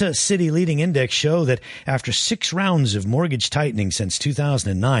Senta City Leading Index show that after 6 rounds of mortgage tightening since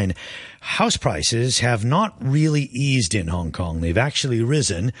 2009, house prices have not really eased in Hong Kong. They've actually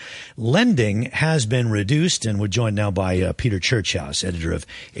risen. Lending has been reduced, and we're joined now by Peter Churchhouse, editor of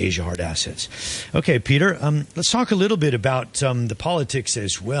Asia Hard Assets. Okay, Peter, let's talk a little bit about the politics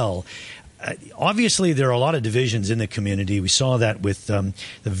as well. Obviously, there are a lot of divisions in the community. We saw that with the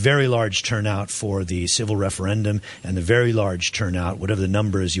very large turnout for the civil referendum and the very large turnout, whatever the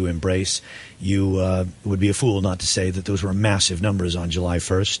numbers you embrace. You would be a fool not to say that those were massive numbers on July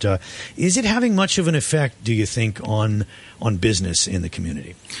 1st. Is it having much of an effect, do you think, on business in the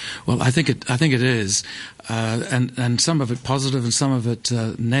community? Well, I think it is, and some of it positive and some of it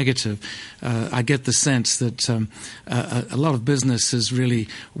negative. I get the sense that a lot of business is really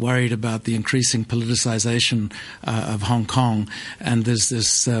worried about the increasing politicization of Hong Kong, and there's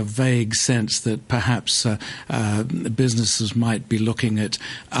this vague sense that perhaps businesses might be looking at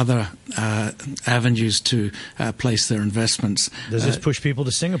other avenues to place their investments. Does this push people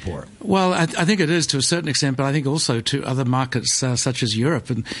to Singapore? Well, I think it is to a certain extent, but I think also to other markets such as Europe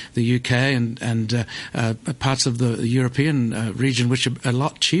and the UK and parts of the European region, which are a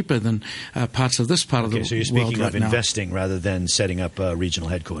lot cheaper than parts of this part of the world. So you're speaking right of now. Investing rather than setting up regional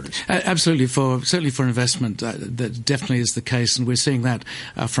headquarters. absolutely. Certainly for investment, that definitely is the case, and we're seeing that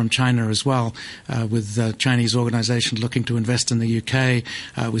from China as well, with Chinese organisations looking to invest in the UK.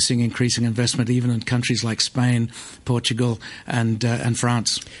 We're seeing increasing investment even in countries like Spain, Portugal, and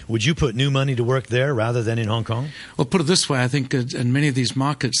France. Would you put new money to work there rather than in Hong Kong? Well, put it this way, I think in many of these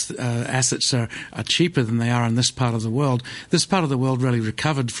markets, assets are cheaper than they are in this part of the world. This part of the world really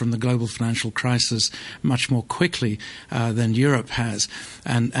recovered from the global financial crisis much more quickly than Europe has.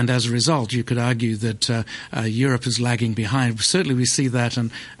 And as a result, you could argue that Europe is lagging behind. Certainly we see that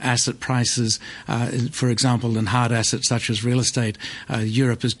in asset prices. For example, in hard assets such as real estate,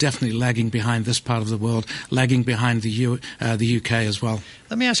 Europe is definitely lagging behind this part of the world, lagging behind the UK as well.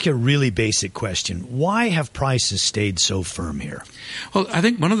 Let me ask you a really basic question. Why have prices stayed so firm here? Well, I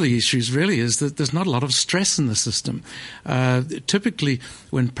think one of the issues really is that there's not a lot of stress in the system. Typically,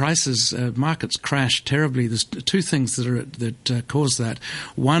 when markets crash terribly, there's two things that cause that.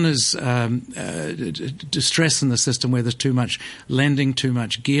 One is distress in the system where there's too much lending, too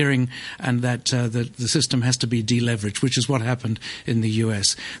much gearing, and that the system has to be deleveraged, which is what happened in the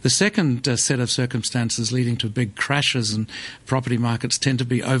US. The second set of circumstances leading to big crashes in property markets tend to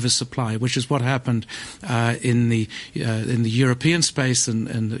be oversupply, which is what happened in the European space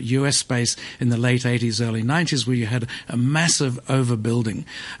and the US space in the late 80s, early 90s, where you had a massive overbuilding.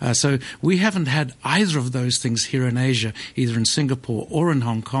 So we haven't had either of those things here in Asia, either in Singapore or in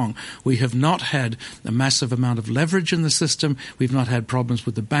Hong Kong. We have not had a massive amount of leverage in the system. We've not had problems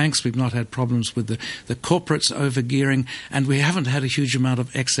with the banks. We've not had problems with the corporates overgearing, and we haven't had a huge amount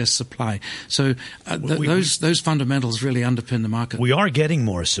of excess supply. So those fundamentals really underpin the market. We are getting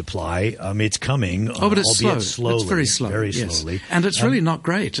more supply. It's coming, but it's albeit slow. slowly. It's very slow. Very yes. slowly. And it's really not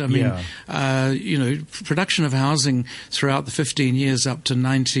great. I mean, production of housing throughout the 15 years up to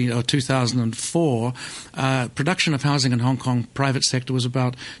 2004, production of housing in Hong Kong private sector was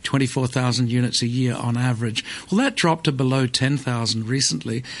about 24,000 units a year on average. Well, that dropped to below 10,000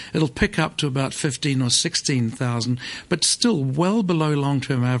 recently. It'll pick up to about 15 or 16,000, but still well below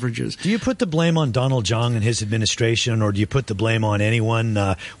long-term averages. Do you put the blame on Donald Zhang and his administration, or do you put the blame on anyone?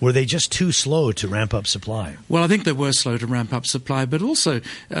 Were they just too slow to ramp up supply? Well, I think they were slow to ramp up supply, but also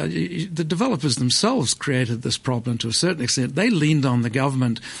the developers themselves created this problem to a certain extent. They leaned on the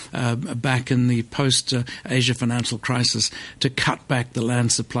government back in the post-Asia financial crisis to cut back the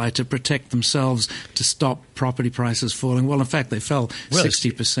land supply, to protect themselves, to stop property prices falling. Well, in fact, they fell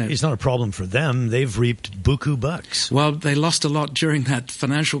 60%. It's not a problem for them. They've reaped buku bucks. Well, they lost a lot during that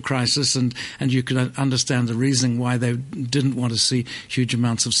financial crisis, and you can understand the reason why they didn't want to see huge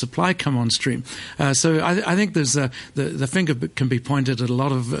amounts of supply come on stream. So I think there's the finger can be pointed at in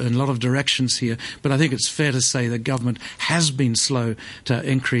a lot of directions here, but I think it's fair to say the government has been slow to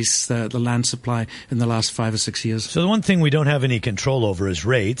increase the land supply in the last 5 or 6 years. So the one thing we don't have any control over is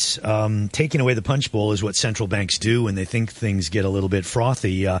rates. Taking away the punch bowl is what central banks do when they think things get a little bit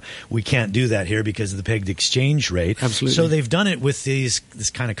frothy. We can't do that here because of the pegged exchange rate. Absolutely. So they've done it with this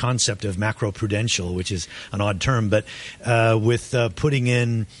kind of concept of macroprudential, which is an odd term, but with putting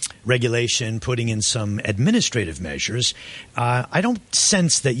in regulation, putting in some administrative measures. I don't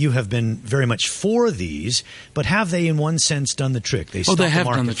sense that you have been very much for these, but have they in one sense done the trick? They have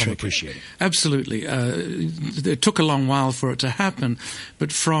done the trick. Appreciating. Absolutely. It took a long while for it to happen,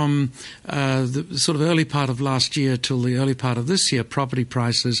 but from the sort of early part of last year till the early part of this year, property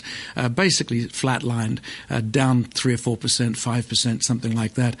prices basically flatlined, down 3 or 4%, 5%, something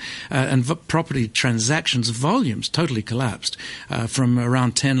like that. And property transactions volumes totally collapsed from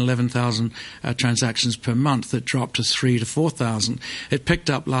around 10, 11,000 transactions per month that dropped to 3,000 to 4,000. It picked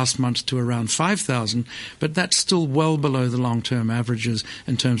up last month to around 5,000, but that's still well below the long-term averages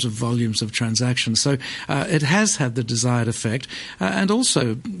in terms of volumes of transactions. So it has had the desired effect. And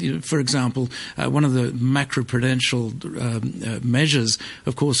also, for example, one of the macroprudential measures,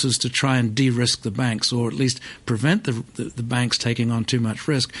 of course, is to try and de-risk the banks, or at least prevent the banks taking on too much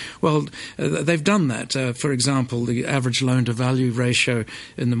risk. Well, they've done that. For example, the average loan-to-value ratio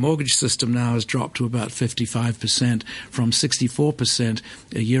in the mortgage system now has dropped to about 55% from 64%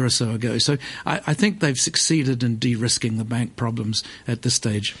 a year or so ago. So I think they've succeeded in de-risking the bank problems at this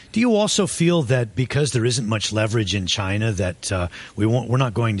stage. Do you also feel that because there isn't much leverage in China that we're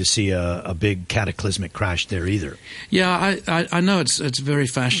not going to see a big cataclysmic that crashed there either. Yeah, I know it's very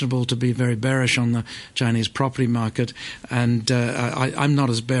fashionable to be very bearish on the Chinese property market, and I'm not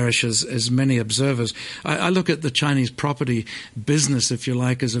as bearish as many observers. I look at the Chinese property business, if you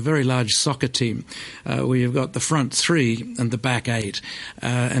like, as a very large soccer team where you've got the front three and the back eight.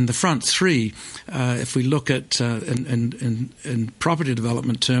 And the front three, if we look at in property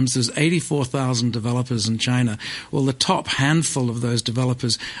development terms, there's 84,000 developers in China. Well, the top handful of those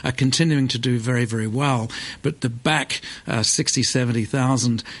developers are continuing to do very, very well, but the back 60,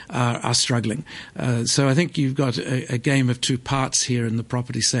 70,000 are struggling. So I think you've got a game of two parts here in the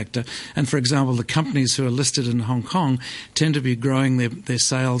property sector. And for example, the companies who are listed in Hong Kong tend to be growing their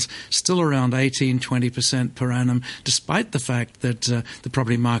sales still around 18-20% per annum, despite the fact that the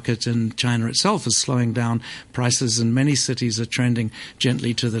property market in China itself is slowing down. Prices in many cities are trending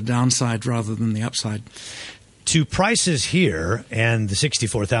gently to the downside rather than the upside. To prices here and the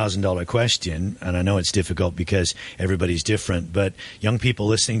 $64,000 question, and I know it's difficult because everybody's different, but young people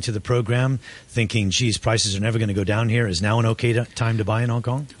listening to the program thinking, geez, prices are never going to go down here, is now an okay time to buy in Hong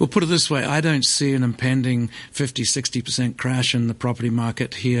Kong? Well, put it this way, I don't see an impending 50-60% crash in the property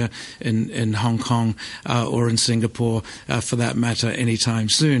market here in Hong Kong or in Singapore, for that matter, anytime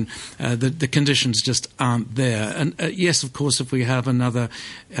soon. The conditions just aren't there. And yes, of course, if we have another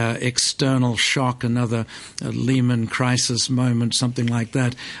external shock, another Lehman crisis moment, something like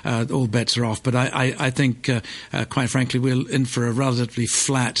that, all bets are off. But I think, quite frankly, we're in for a relatively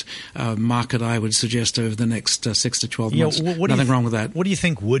flat market, I would suggest, over the next 6 to 12 months. Nothing wrong with that. What do you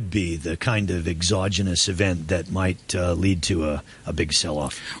think would be the kind of exogenous event that might lead to a big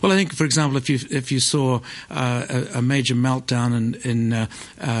sell-off? Well, I think, for example, if you saw a major meltdown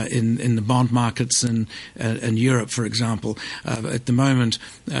in the bond markets in Europe, for example, at the moment,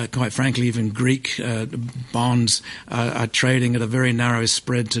 quite frankly, even Greek bonds are trading at a very narrow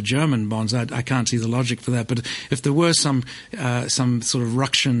spread to German bonds. I can't see the logic for that. But if there were some sort of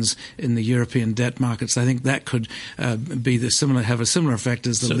ructions in the European debt markets, I think that could have a similar effect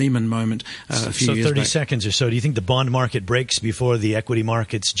as the Lehman moment a few years back. So 30 seconds or so. Do you think the bond market breaks before the equity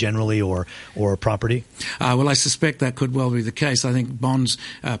markets generally, or property? Well, I suspect that could well be the case. I think bonds,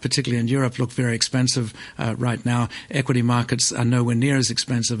 particularly in Europe, look very expensive right now. Equity markets are nowhere near as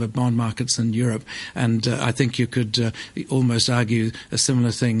expensive as bond markets in Europe. And I think you could almost argue a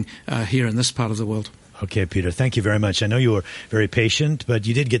similar thing here in this part of the world. Okay, Peter, thank you very much. I know you were very patient, but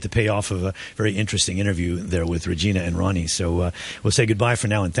you did get the payoff of a very interesting interview there with Regina and Ronnie. So we'll say goodbye for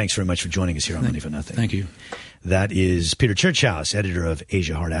now, and thanks very much for joining us here on Money for Nothing. Thank you. That is Peter Churchhouse, editor of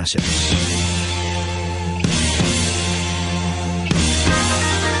Asia Hard Assets.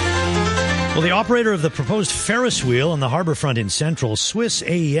 Well, the operator of the proposed Ferris wheel on the harborfront in Central, Swiss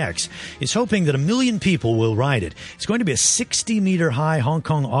AEX, is hoping that 1 million people will ride it. It's going to be a 60-meter-high Hong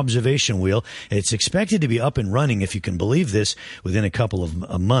Kong observation wheel. It's expected to be up and running, if you can believe this, within a couple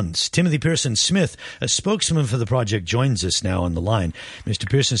of months. Timothy Pearson-Smith, a spokesman for the project, joins us now on the line. Mr.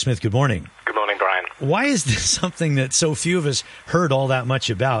 Pearson-Smith, good morning. Good morning, Brian. Why is this something that so few of us heard all that much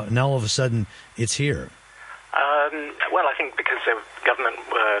about, and now all of a sudden it's here? Well, I think because the government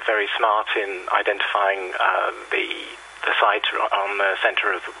were very smart in identifying the site on the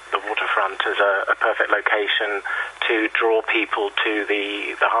centre of the waterfront as a perfect location to draw people to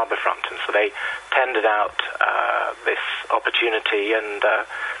the harbourfront. And so they tendered out this opportunity, and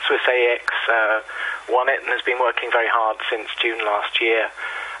Swiss AEX won it and has been working very hard since June last year,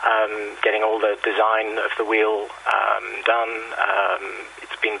 getting all the design of the wheel done.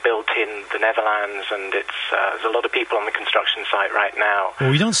 It's been built in the Netherlands, and there's a lot of people on the construction site right now. Well,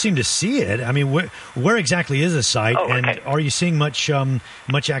 we don't seem to see it. I mean, where exactly is the site, and are you seeing much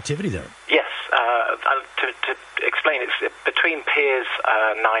activity there? Yes. To explain, it's between piers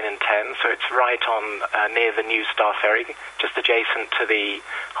 9 and 10, so it's right on near the New Star Ferry, just adjacent to the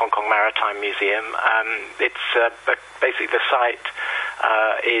Hong Kong Maritime Museum. It's basically the site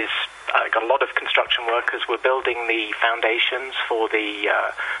is got a lot of construction workers. We're building the foundations for the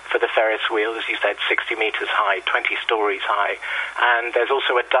Ferris wheel, as you said, 60 meters high, 20 stories high, and there's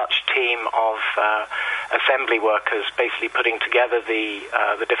also a Dutch team of assembly workers basically putting together the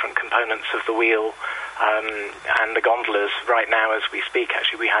different components of the wheel and the gondolas right now as we speak.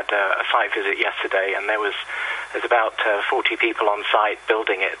 Actually, we had a site visit yesterday, and there's about 40 people on site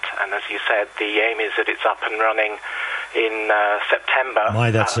building it, and as you said, the aim is that it's up and running in September.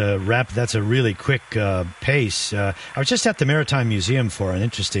 My, that's a really quick pace. I was just at the Maritime Museum for an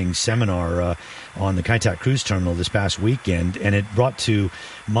interesting seminar on the Kai Tak Cruise Terminal this past weekend, and it brought to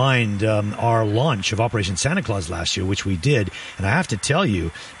mind our launch of Operation Santa Claus last year, which we did. And I have to tell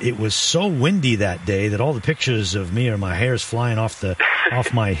you, it was so windy that day that all the pictures of me or my hair's flying off the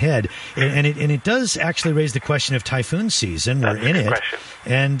off my head. And it does actually raise the question of typhoon season. We're in it.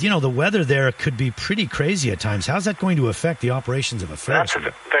 And, the weather there could be pretty crazy at times. How's that going to affect the operations of a Ferris wheel?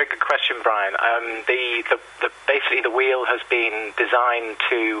 That's a very good question, Brian. Basically, the wheel has been designed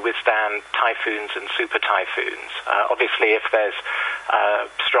to withstand typhoons and super typhoons. Obviously, if there's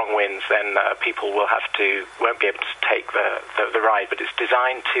strong winds, then people won't be able to take the ride, but it's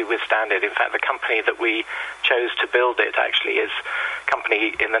designed to withstand it. In fact, the company that we chose to build it actually is a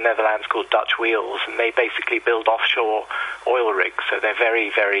company in the Netherlands called Dutch Wheels, and they basically build offshore oil rigs, so they're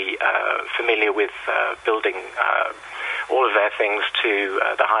very, very familiar with building all of their things to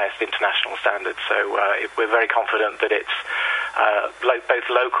the highest international standards. So we're very confident that it's both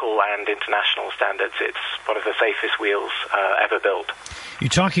local and international standards. It's one of the safest wheels ever built. You're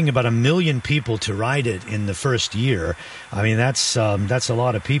talking about 1 million people to ride it in the first year. I mean, that's a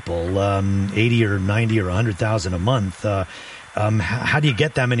lot of people, 80 or 90 or 100,000 a month. How do you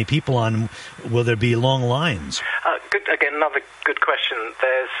get that many people on? Will there be long lines? Again, another good question.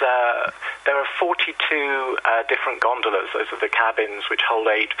 There are 42 different gondolas. Those are the cabins which hold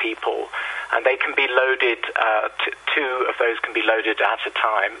 8 people, and they can be loaded. 2 of those can be loaded at a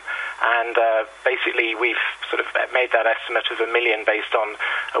time. And basically, we've sort of made that estimate of 1 million based on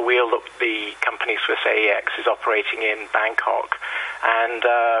a wheel that the company Swiss AEX is operating in Bangkok. And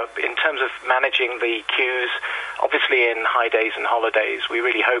in terms of managing the queues, obviously in high days and holidays, we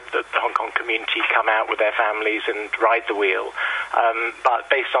really hope that the Hong Kong community come out with their families and ride the wheel. But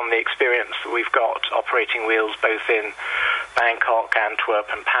based on the experience that we've got operating wheels both in Bangkok,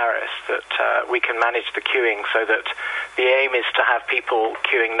 Antwerp and Paris, that we can manage the queuing so that the aim is to have people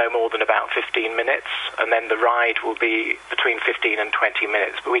queuing no more than about 15 minutes, and then the ride will be between 15 and 20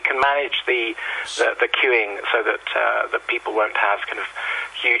 minutes. But we can manage the queuing so that that people won't have kind of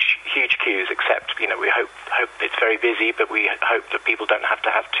huge queues, except, we hope it's very busy, but we hope that people don't have to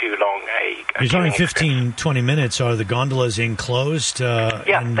have too long a You're talking 15, 20 minutes. Are the gondolas enclosed?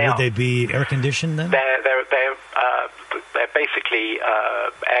 Yeah, and they would are. they be air-conditioned then? They're basically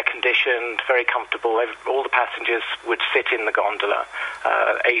air-conditioned, very comfortable. All the passengers would sit in the gondola.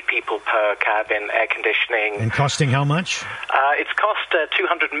 8 people per cabin, air conditioning. And costing how much? It's cost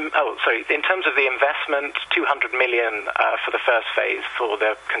 200. In terms of the investment, 200 million for the first phase for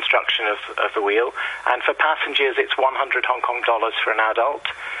the construction of the wheel, and for passengers, it's 100 Hong Kong dollars for an adult,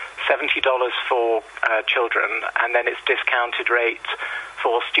 $70 for children, and then it's discounted rate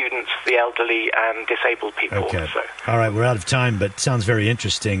for students, the elderly, and disabled people. Okay. So. All right, we're out of time, but sounds very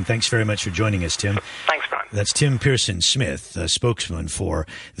interesting. Thanks very much for joining us, Tim. Thanks, Brian. That's Tim Pearson-Smith, spokesman for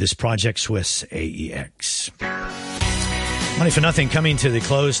this Project Swiss AEX. Money for Nothing coming to the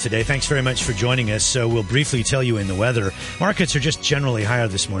close today. Thanks very much for joining us. So we'll briefly tell you in the weather. Markets are just generally higher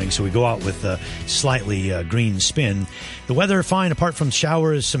this morning, so we go out with a slightly green spin. The weather fine apart from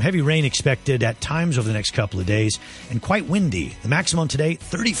showers, some heavy rain expected at times over the next couple of days, and quite windy. The maximum today,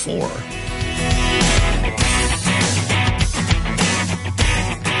 34.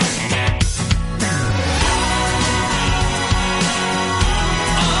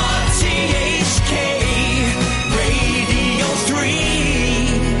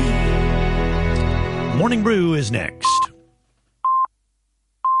 Morning Brew is next.